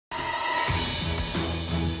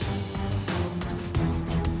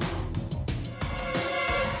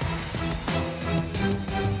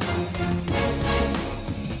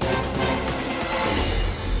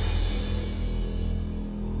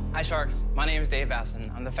Sharks. My name is Dave Vasson.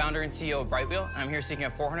 I'm the founder and CEO of Brightwheel, and I'm here seeking a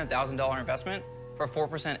 $400,000 investment for a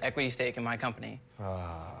 4% equity stake in my company.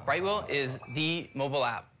 Brightwheel is the mobile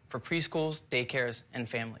app for preschools, daycares, and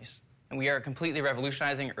families. And we are completely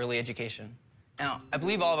revolutionizing early education. Now, I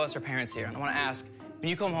believe all of us are parents here, and I want to ask, when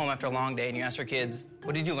you come home after a long day and you ask your kids,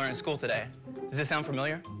 what did you learn in school today? Does this sound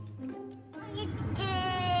familiar? You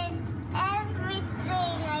did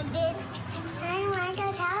everything I did. I want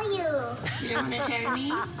to tell you. You don't want to tell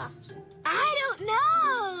me? I don't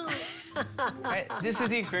know. Right? This is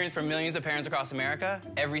the experience for millions of parents across America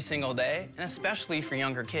every single day, and especially for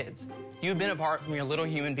younger kids. You've been apart from your little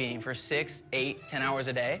human being for 6, 8, 10 hours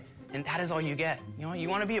a day, and that is all you get. You know, you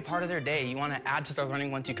want to be a part of their day. You want to add to their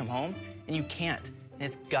learning once you come home, and you can't. And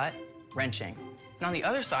it's gut-wrenching. And on the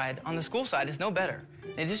other side, on the school side, it's no better.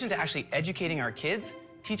 In addition to actually educating our kids,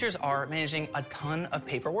 teachers are managing a ton of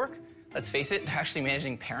paperwork. Let's face it, they're actually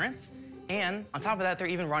managing parents. And on top of that, they're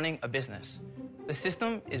even running a business. The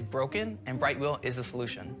system is broken, and Brightwheel is the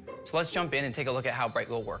solution. So let's jump in and take a look at how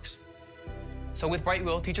Brightwheel works. So with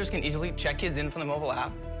Brightwheel, teachers can easily check kids in from the mobile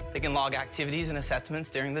app. They can log activities and assessments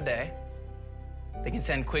during the day. They can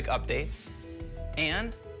send quick updates.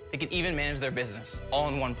 And they can even manage their business all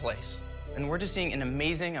in one place. And we're just seeing an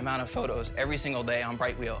amazing amount of photos every single day on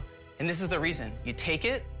Brightwheel. And this is the reason. You take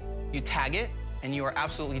it, you tag it, and you are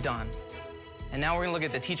absolutely done. And now we're gonna look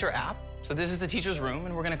at the teacher app. So this is the teacher's room,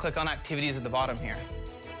 and we're gonna click on activities at the bottom here.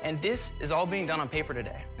 And this is all being done on paper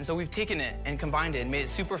today. And so we've taken it and combined it and made it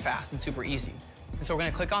super fast and super easy. And so we're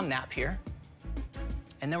gonna click on nap here.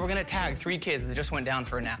 And then we're gonna tag 3 kids that just went down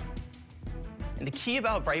for a nap. And the key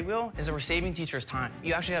about Brightwheel is that we're saving teachers time.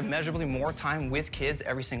 You actually have measurably more time with kids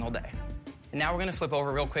every single day. And now we're gonna flip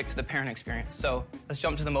over real quick to the parent experience. So let's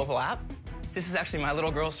jump to the mobile app. This is actually my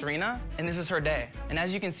little girl, Serena, and this is her day. And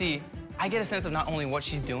as you can see, I get a sense of not only what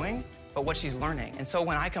she's doing, but what she's learning. And so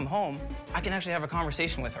when I come home, I can actually have a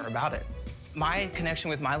conversation with her about it. My connection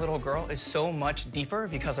with my little girl is so much deeper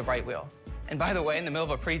because of Brightwheel. And by the way, in the middle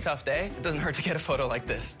of a pretty tough day, it doesn't hurt to get a photo like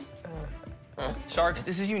this. Sharks,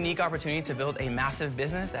 this is a unique opportunity to build a massive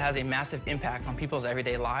business that has a massive impact on people's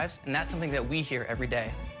everyday lives, and that's something that we hear every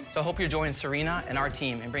day. So I hope you're joining Serena and our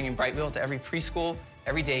team in bringing Brightwheel to every preschool,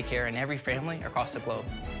 every daycare, and every family across the globe.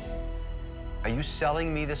 Are you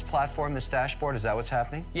selling me this platform, this dashboard? Is that what's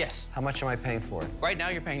happening? Yes. How much am I paying for it? Right now,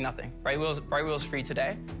 you're paying nothing. Brightwheel's free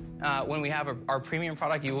today. When we have our premium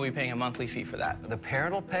product, you will be paying a monthly fee for that. The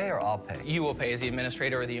parent will pay or I'll pay? You will pay as the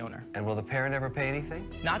administrator or the owner. And will the parent ever pay anything?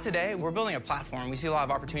 Not today. We're building a platform. We see a lot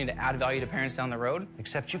of opportunity to add value to parents down the road.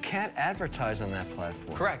 Except you can't advertise on that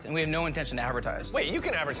platform. Correct, and we have no intention to advertise. Wait, you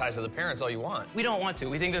can advertise to the parents all you want. We don't want to.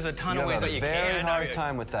 We think there's a ton of ways that you can. You have a very hard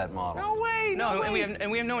time with that model. No way, no way.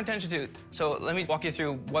 And we have no intention to. So let me walk you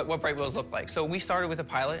through what Brightwheels look like. So we started with a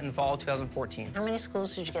pilot in fall 2014. How many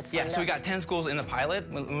schools did you get signed up? Yeah, so we got 10 schools in the pilot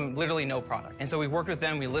with literally no product. And so we worked with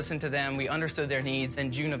them, we listened to them, we understood their needs.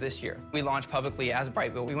 In June of this year, we launched publicly as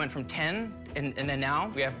Brightwheel. We went from 10, and then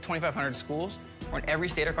now we have 2,500 schools. We're in every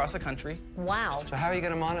state across the country. Wow. So how are you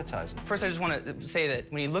going to monetize it? First, I just want to say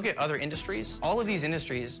that when you look at other industries, all of these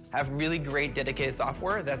industries have really great dedicated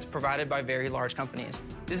software that's provided by very large companies.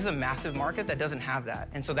 This is a massive market that doesn't have that.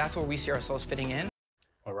 And so that's where we see ourselves fitting in.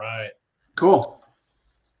 All right. Cool.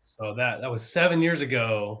 So that was 7 years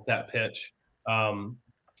ago, that pitch.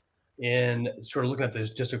 And sort of looking at this,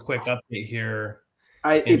 just a quick update here.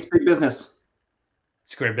 It's big business.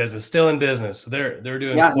 It's great business, still in business. So they're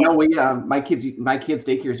doing. Yeah, no, we my kids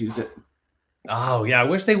daycares used it. Oh yeah, I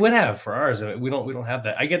wish they would have for ours. We don't have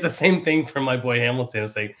that. I get the same thing from my boy Hamilton.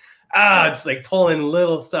 It's like it's like pulling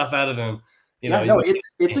little stuff out of him.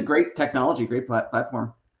 It's a great technology, great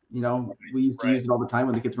platform. You know, we used to use it all the time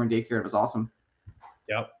when the kids were in daycare. It was awesome.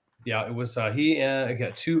 Yep. Yeah, it was. He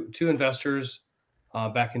got two investors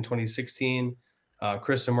back in 2016.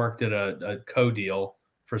 Chris and Mark did a co-deal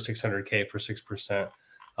for $600K for 6%.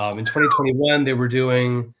 In 2021,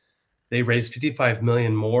 they raised 55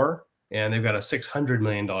 million more, and they've got a $600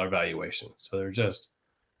 million valuation. So they're just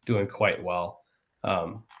doing quite well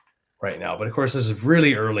right now. But of course, this is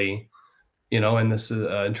really early, and this is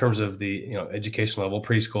in terms of the education level,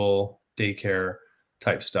 preschool, daycare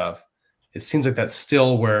type stuff. It seems like that's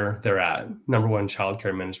still where they're at. #1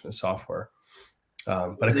 childcare management software.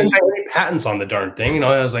 But I couldn't find any patents on the darn thing.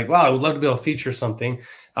 I was like, wow, I would love to be able to feature something.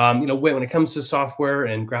 When it comes to software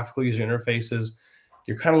and graphical user interfaces,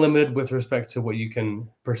 you're kind of limited with respect to what you can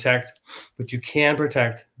protect, but you can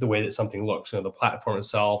protect the way that something looks. The platform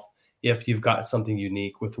itself, if you've got something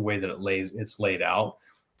unique with the way that it's laid out,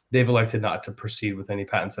 they've elected not to proceed with any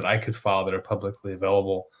patents that I could file that are publicly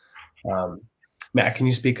available. Matt, can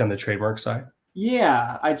you speak on the trademark side?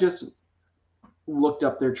 Yeah, looked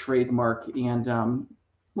up their trademark, and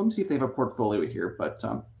let me see if they have a portfolio here. But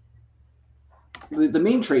the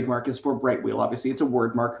main trademark is for Brightwheel. Obviously, it's a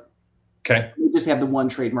word mark. Okay. We just have the one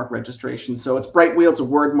trademark registration. So it's Brightwheel. It's a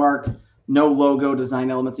word mark, no logo,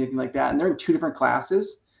 design elements, anything like that. And they're in 2 different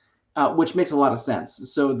classes, which makes a lot of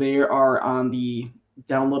sense. So they are on the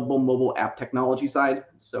downloadable mobile app technology side.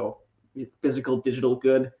 So physical, digital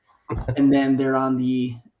good. And then they're on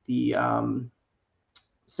the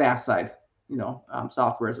SaaS side,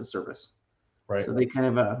 software as a service. Right. So they kind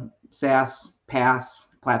of a SaaS, PaaS,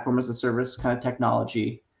 platform as a service kind of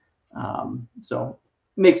technology. So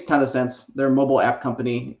it makes a ton of sense. They're a mobile app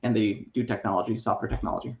company and they do technology, software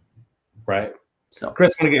technology. Right. So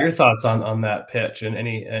Chris, I want to get your thoughts on that pitch and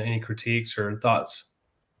any critiques or thoughts.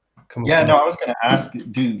 Yeah, no, I was going to ask,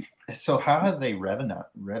 so how have they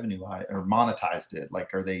revenue or monetized it?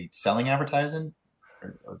 Like, are they selling advertising?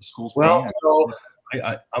 Or the schools Well, paying? so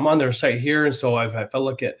I'm on their site here, and so if I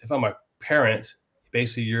look at, if I'm a parent,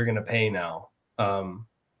 basically you're going to pay now to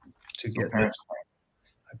get this.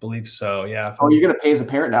 I believe so. Yeah. Oh, you're going to pay as a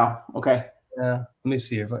parent now. Okay. Yeah. Let me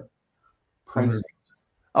see if I. Price.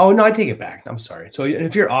 Oh no, I take it back. I'm sorry. So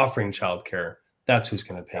if you're offering childcare, that's who's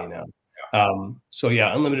going to pay now. So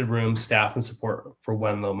yeah, unlimited rooms, staff, and support for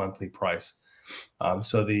one low monthly price.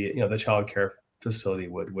 So the the childcare facility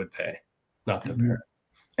would pay, not the parent.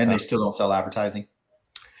 And they still don't sell advertising?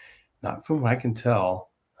 Not from what I can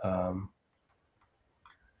tell. Yeah,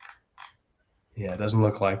 it doesn't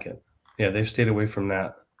look like it. Yeah, they've stayed away from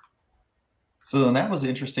that. So then that was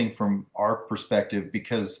interesting from our perspective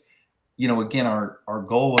because, again, our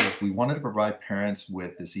goal was we wanted to provide parents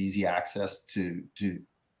with this easy access to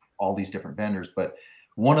all these different vendors. But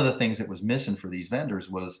one of the things that was missing for these vendors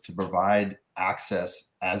was to provide access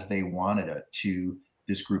as they wanted it to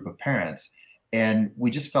this group of parents. And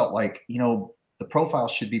we just felt like, the profile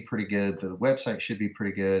should be pretty good. The website should be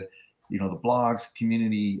pretty good. The blogs,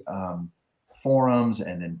 community forums,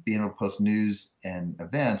 and then being able to post news and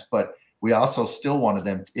events. But we also still wanted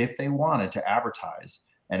them, if they wanted to advertise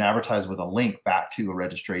with a link back to a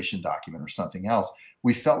registration document or something else,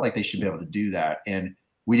 we felt like they should be able to do that. And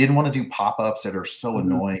we didn't want to do pop-ups that are so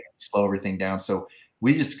annoying, slow everything down. So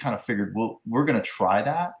we just kind of figured, well, we're going to try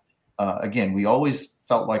that. Again, we always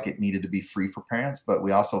felt like it needed to be free for parents, but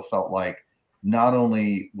we also felt like not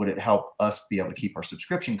only would it help us be able to keep our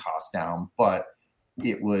subscription costs down, but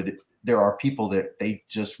there are people that they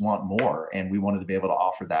just want more, and we wanted to be able to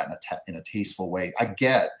offer that in a tasteful way. I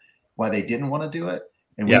get why they didn't want to do it,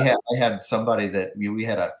 and I had somebody that we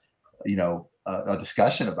had a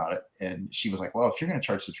discussion about it, and she was like, "Well, if you're going to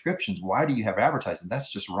charge subscriptions, why do you have advertising?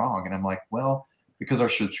 That's just wrong." And I'm like, "Well, because our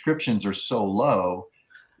subscriptions are so low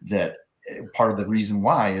that part of the reason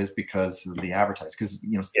why is because of the advertising. Because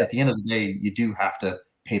at the end of the day, you do have to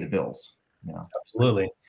pay the bills. Absolutely.